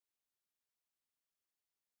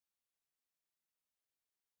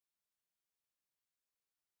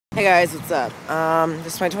Hey guys, what's up?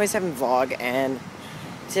 This is my 27th vlog, and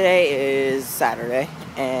today is Saturday,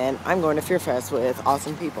 and I'm going to Fear Fest with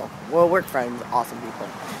awesome people. Well, work friends, awesome people.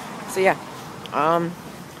 So yeah,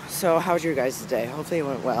 so how was your guys' day? Hopefully it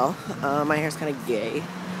went well. My hair's kind of gay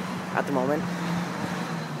at the moment,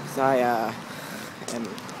 because I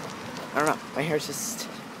don't know, my hair's just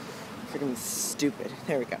freaking stupid.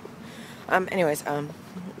 There we go. Anyways,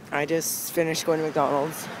 I just finished going to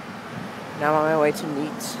McDonald's. Now I'm on my way to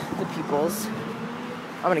meet the peoples.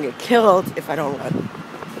 I'm gonna get killed if I don't run.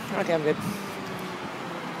 Okay, I'm good.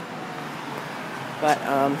 But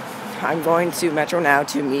I'm going to Metro now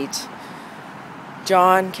to meet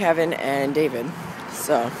John, Kevin, and David.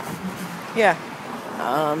 So, yeah.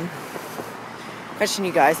 Question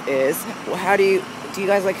you guys is, how do you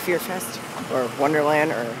guys like Fear Fest or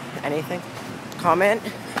Wonderland or anything? Comment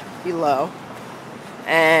below.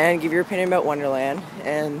 And give your opinion about Wonderland.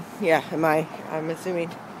 And yeah, I'm assuming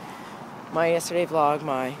my yesterday vlog,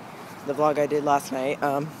 the vlog I did last night,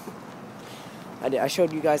 I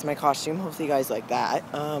showed you guys my costume. Hopefully you guys like that.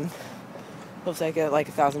 Hopefully I get like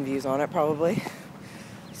 1,000 views on it probably.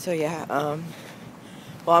 So yeah,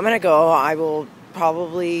 well, I'm gonna go. I will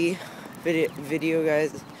probably video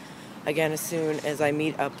guys again as soon as I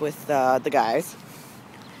meet up with the guys.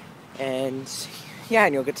 And yeah,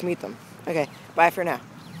 and you'll get to meet them. Okay, bye for now.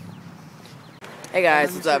 Hey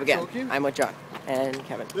guys, what's up again? Talking? I'm with John and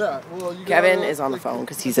Kevin. Yeah, well, Kevin is on the phone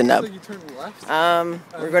because he's a nub.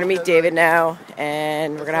 We're going to meet David now,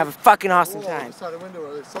 and we're going to have a fucking awesome time. So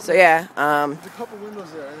yeah, there's a couple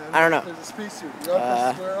windows there, and I don't know. There's a spacesuit. You gotta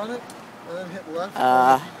press square on it, and then hit left.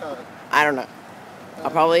 I don't know.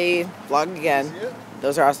 I'll probably vlog again.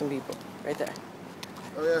 Those are awesome people. Right there.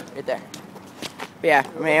 Oh yeah. Right there. But yeah,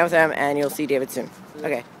 I'm hanging out with them, and you'll see David soon.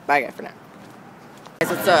 Okay, bye guys for now. Guys,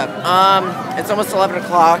 what's up? It's almost 11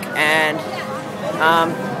 o'clock, and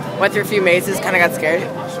went through a few mazes, kind of got scared.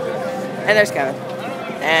 And there's Kevin.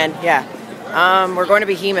 And yeah, we're going to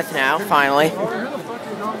Behemoth now, finally.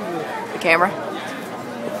 The camera.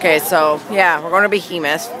 Okay, so yeah, we're going to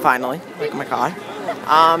Behemoth finally. Oh my god.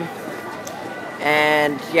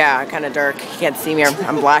 And yeah, kind of dark. You can't see me.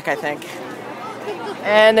 I'm black, I think.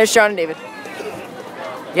 And there's John and David.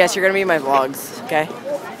 Yes, you're gonna be in my vlogs, okay?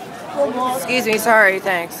 Excuse me, sorry,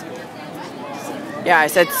 thanks. Yeah, I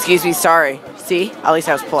said excuse me, sorry. See? At least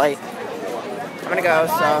I was polite. I'm gonna go,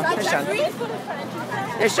 so there's John.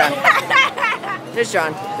 There's John. There's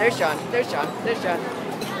John. There's John. There's John. There's John.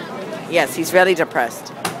 Yes, he's really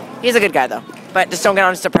depressed. He's a good guy though. But just don't get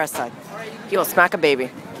on his depressed side. He will smack a baby.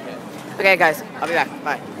 Okay guys, I'll be back.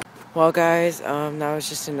 Bye. Well guys, that was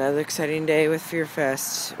just another exciting day with Fear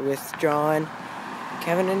Fest with John,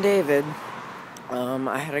 Kevin, and David.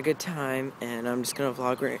 I had a good time, and I'm just gonna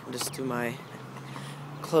vlog just do my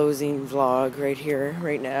closing vlog right here,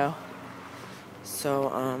 right now. So,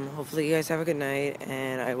 hopefully you guys have a good night,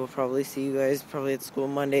 and I will probably see you guys probably at school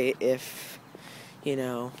Monday if, you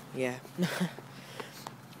know, yeah.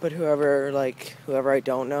 But whoever I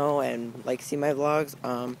don't know and see my vlogs,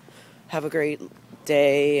 have a great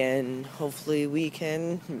day, and hopefully we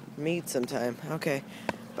can meet sometime. Okay,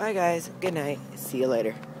 bye guys, good night, see you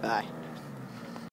later, bye.